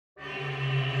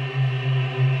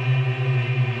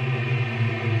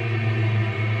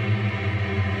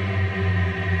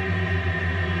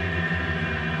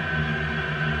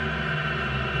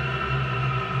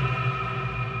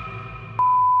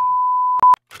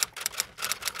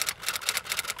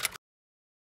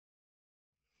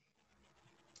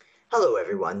Hello,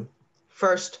 everyone.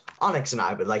 First, Onyx and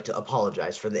I would like to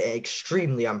apologize for the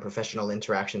extremely unprofessional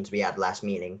interactions we had last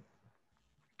meeting.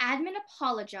 Admin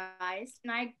apologized,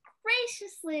 and I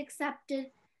graciously accepted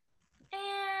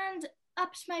and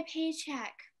upped my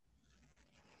paycheck.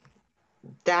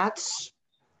 That's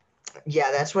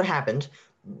what happened.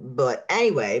 But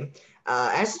anyway,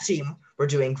 as a team, we're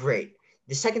doing great.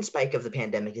 The second spike of the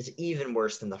pandemic is even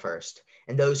worse than the first,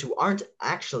 and those who aren't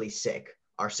actually sick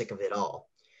are sick of it all.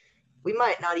 We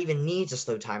might not even need to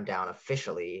slow time down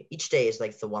officially. Each day is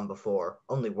like the one before,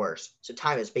 only worse, so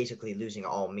time is basically losing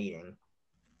all meaning.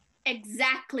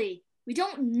 Exactly. We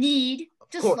don't need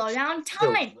Of to course, slow down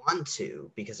still time. want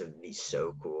to because it would be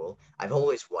so cool. I've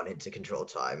always wanted to control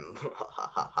time.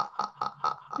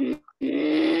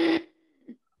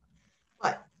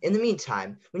 But in the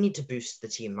meantime, we need to boost the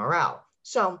team morale.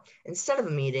 So instead of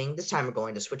a meeting, this time we're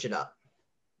going to switch it up.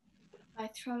 By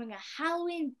throwing a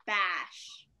Halloween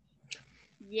bash.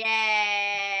 Yay!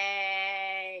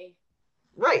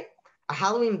 Right, a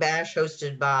Halloween bash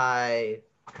hosted by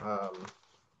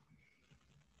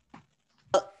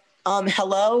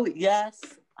Hello, yes,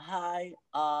 hi,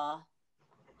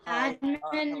 Admin,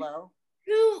 hello.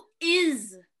 who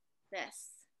is this?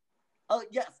 Oh,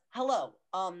 yes, hello.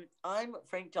 I'm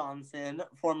Frank Johnson,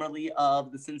 formerly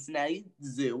of the Cincinnati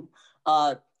Zoo.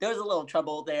 There's a little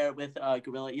trouble there with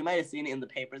Gorilla. You might have seen it in the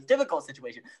papers. Difficult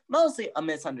situation. Mostly a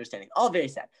misunderstanding. All very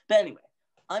sad. But anyway,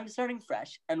 I'm starting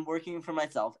fresh and working for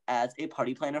myself as a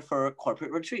party planner for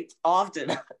corporate retreats.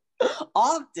 Often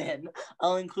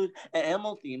I'll include an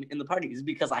animal theme in the parties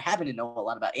because I happen to know a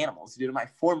lot about animals due to my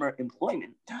former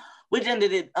employment, which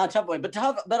ended in a tough way.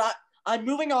 I'm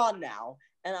moving on now,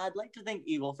 and I'd like to thank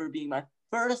Eagle for being my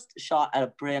first shot at a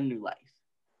brand new life.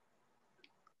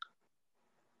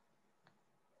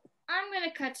 I'm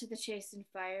gonna cut to the chase and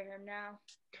fire him now.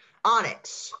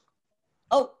 Onyx.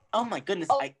 Oh my goodness.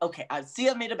 I see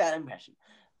I made a bad impression.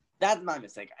 That's my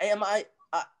mistake.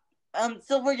 I'm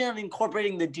still working on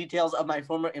incorporating the details of my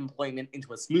former employment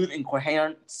into a smooth and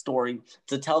coherent story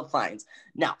to tell clients.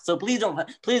 Now, so please don't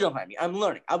find me. I'm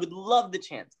learning. I would love the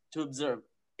chance to observe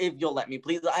if you'll let me,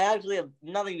 please. I actually have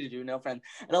nothing to do, no friends,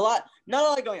 and not a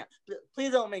lot going on.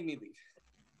 Please don't make me leave.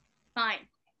 Fine.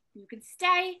 You can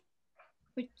stay,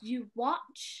 but you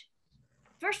watch.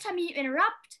 First time you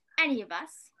interrupt any of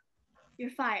us, you're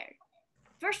fired.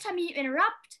 First time you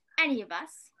interrupt any of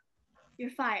us, you're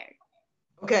fired.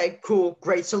 Okay, cool,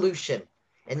 great solution.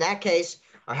 In that case,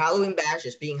 our Halloween bash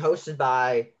is being hosted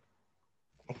by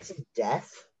X and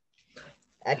Death.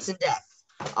 X and Death.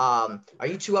 Are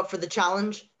you two up for the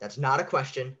challenge? That's not a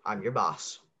question. I'm your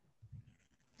boss.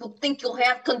 You think you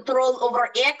have control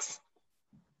over X?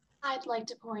 I'd like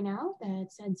to point out that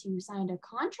since you signed a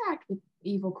contract with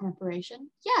Evil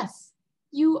Corporation, yes,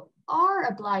 you are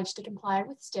obliged to comply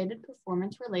with stated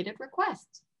performance-related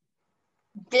requests.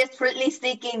 Desperately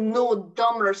seeking new,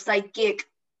 dumber sidekick.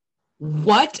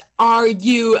 What are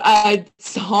you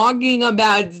talking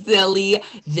about, Zilly?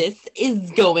 This is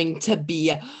going to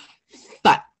be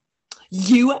fun.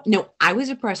 I was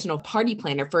a professional party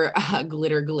planner for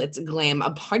Glitter Glitz Glam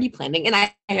party planning, and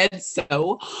I had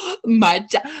so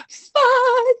much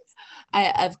fun.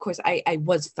 Of course, I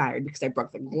was fired because I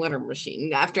broke the glitter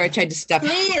machine after I tried to stuff.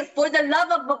 Please, for the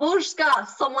love of Babushka,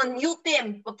 someone mute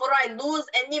him before I lose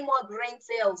any more brain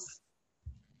cells.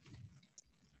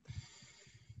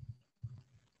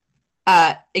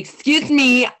 Excuse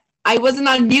me, I wasn't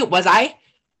on mute, was I?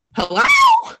 Hello?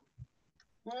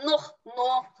 No,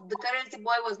 the crazy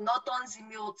boy was not on the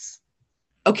mutes.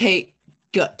 Okay,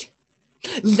 good.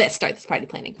 Let's start this party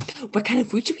planning. What kind of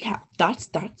food should we have? Thoughts?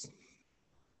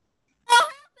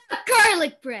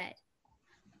 Garlic bread.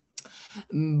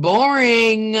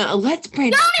 Boring. Let's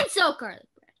print. Don't insult garlic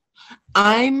bread.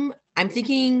 I'm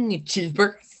thinking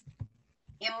cheeseburgers.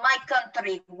 In my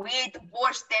country, we eat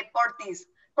birthday parties.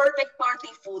 Perfect party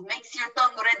food. Makes your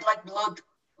tongue red like blood.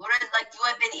 Red like you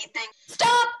have been eating.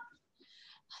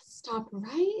 Stop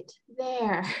right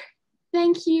there.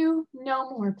 Thank you. No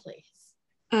more, please.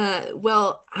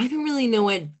 Well, I don't really know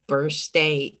what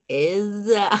birthday is.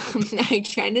 I'm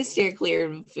trying to steer clear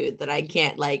of food that I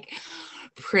can't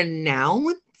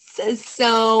pronounce.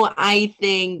 So I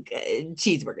think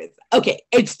cheeseburgers. Okay,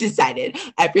 it's decided.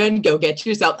 Everyone go get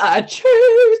yourself a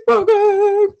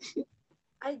cheeseburger.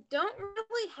 I don't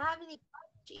really have any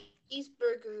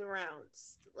cheeseburgers around.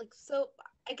 So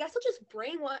I guess I'll just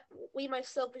brainwash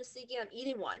myself into thinking I'm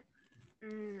eating one.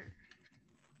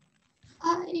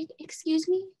 Excuse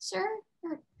me, sir?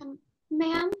 Or,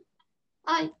 ma'am?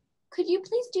 Could you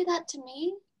please do that to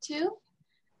me, too?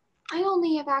 I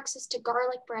only have access to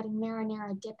garlic bread and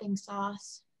marinara dipping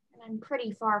sauce, I'm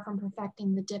pretty far from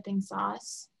perfecting the dipping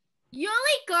sauce. You'll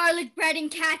eat garlic bread and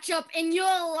ketchup and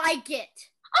you'll like it.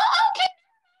 Oh, okay.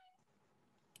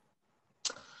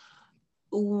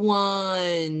 Wonderful.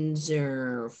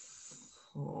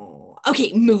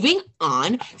 Okay, moving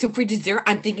on. So for dessert,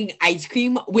 I'm thinking ice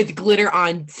cream with glitter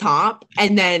on top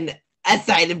and then a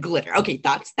side of glitter. Okay,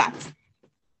 thoughts.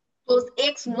 Does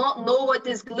X not know what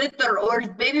is glitter, or is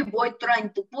baby boy trying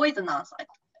to poison us?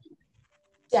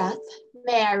 Death,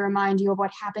 may I remind you of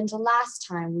what happened last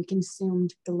time we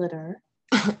consumed glitter?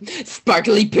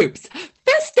 Sparkly poops.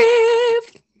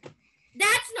 Festive!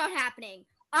 That's not happening.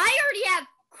 I already have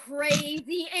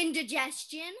crazy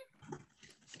indigestion.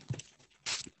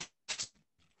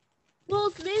 Well,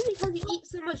 it's maybe because you eat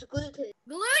so much gluten.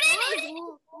 Gluten is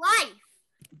life.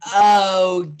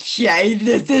 Okay,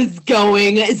 this is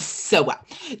going so well.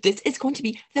 This is going to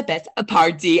be the best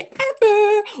party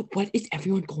ever. What is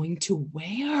everyone going to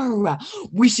wear?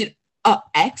 We should,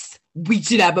 we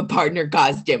should have a partner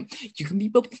costume. You can be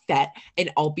Boba Fett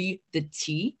and I'll be the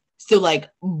tea. So like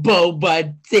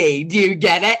Boba tea, do you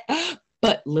get it?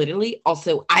 But literally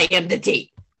also I am the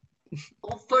tea.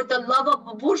 Oh, for the love of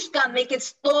babushka, make it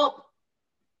stop.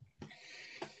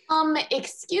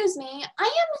 Excuse me, I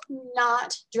am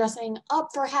not dressing up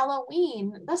for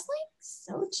Halloween. That's like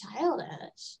so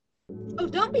childish. Oh,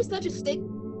 don't be such a stick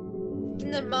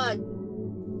in the mud.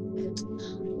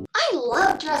 I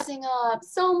love dressing up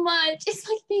so much. It's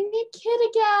like being a kid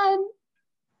again.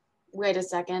 Wait a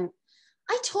second.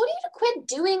 I told you to quit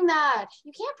doing that.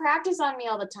 You can't practice on me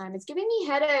all the time. It's giving me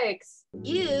headaches.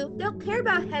 You don't care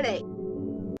about headache.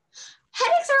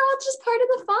 Headaches are all just part of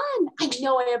the fun. I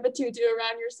know I have a tutu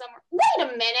around here somewhere. Wait a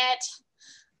minute.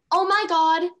 Oh my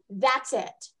God, that's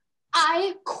it.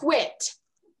 I quit.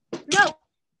 No.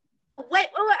 Wait,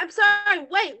 I'm sorry.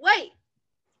 Wait.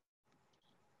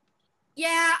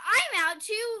 Yeah, I'm out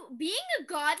too. Being a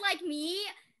god like me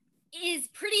is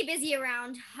pretty busy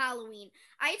around Halloween.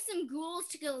 I have some ghouls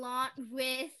to go along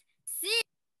with.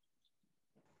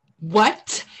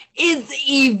 What is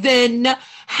even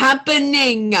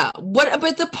happening? What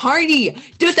about the party?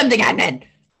 Do something, admin.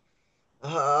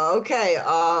 Okay,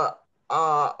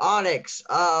 Onyx,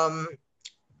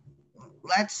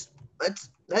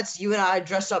 let's you and I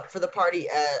dress up for the party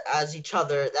as each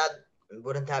other.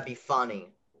 Wouldn't that be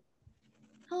funny?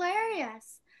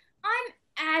 Hilarious. I'm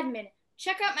admin.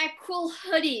 Check out my cool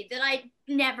hoodie that I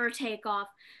never take off.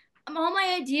 All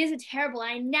my ideas are terrible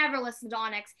and I never listen to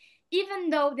Onyx, even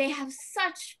though they have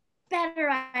such better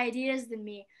ideas than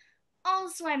me.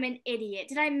 Also, I'm an idiot.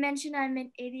 Did I mention I'm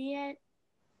an idiot?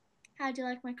 How'd you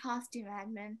like my costume,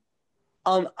 admin?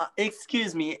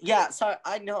 Excuse me. Yeah, sorry.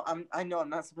 I know I'm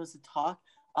not supposed to talk.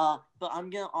 But I'm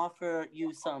gonna offer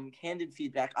you some candid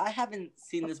feedback. I haven't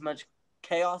seen this much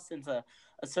chaos since a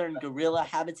certain gorilla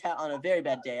habitat on a very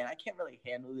bad day, and I can't really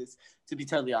handle this, to be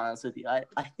totally honest with you. I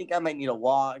think I might need a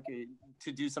walk or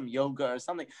to do some yoga or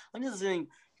something. I'm just feeling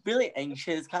really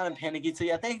anxious, kind of panicky. So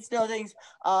yeah, thanks, no thanks.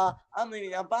 I'm leaving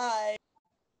now. Bye.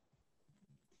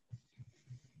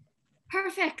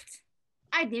 Perfect.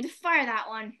 I need to fire that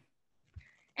one.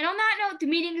 And on that note, the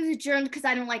meeting is adjourned because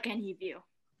I don't like any of you.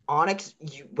 Onyx,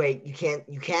 you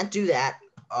can't do that.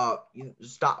 You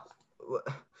stop.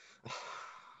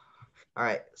 All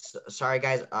right, sorry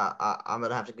guys. I'm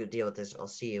gonna have to go deal with this. I'll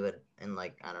see you in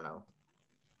like, I don't know.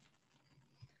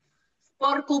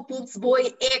 Sparkle Poops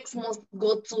Boy X must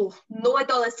go to.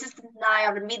 Know-it-all assistant and I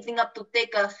are meeting up to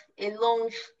take a long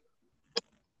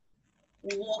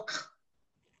walk.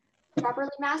 Properly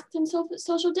masked and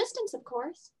social distance, of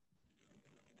course.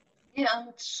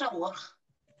 Yeah, sure.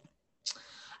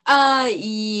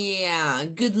 Yeah,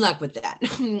 good luck with that.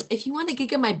 If you want to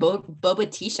gig at my boba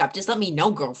tea shop, just let me know,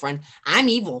 girlfriend. I'm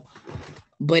evil,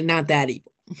 but not that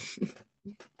evil.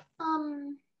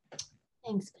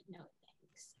 Thanks, but no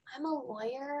thanks. I'm a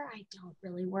lawyer. I don't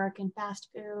really work in fast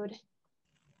food.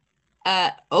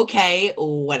 Okay,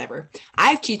 whatever. I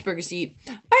have cheeseburger seat.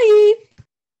 Bye!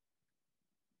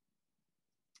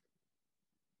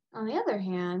 On the other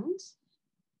hand,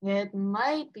 it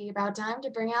might be about time to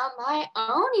bring out my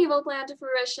own evil plan to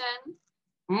fruition.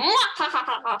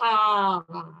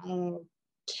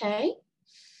 Okay.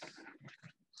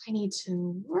 I need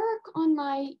to work on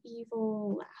my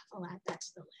evil laugh. I'll add that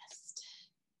to the list.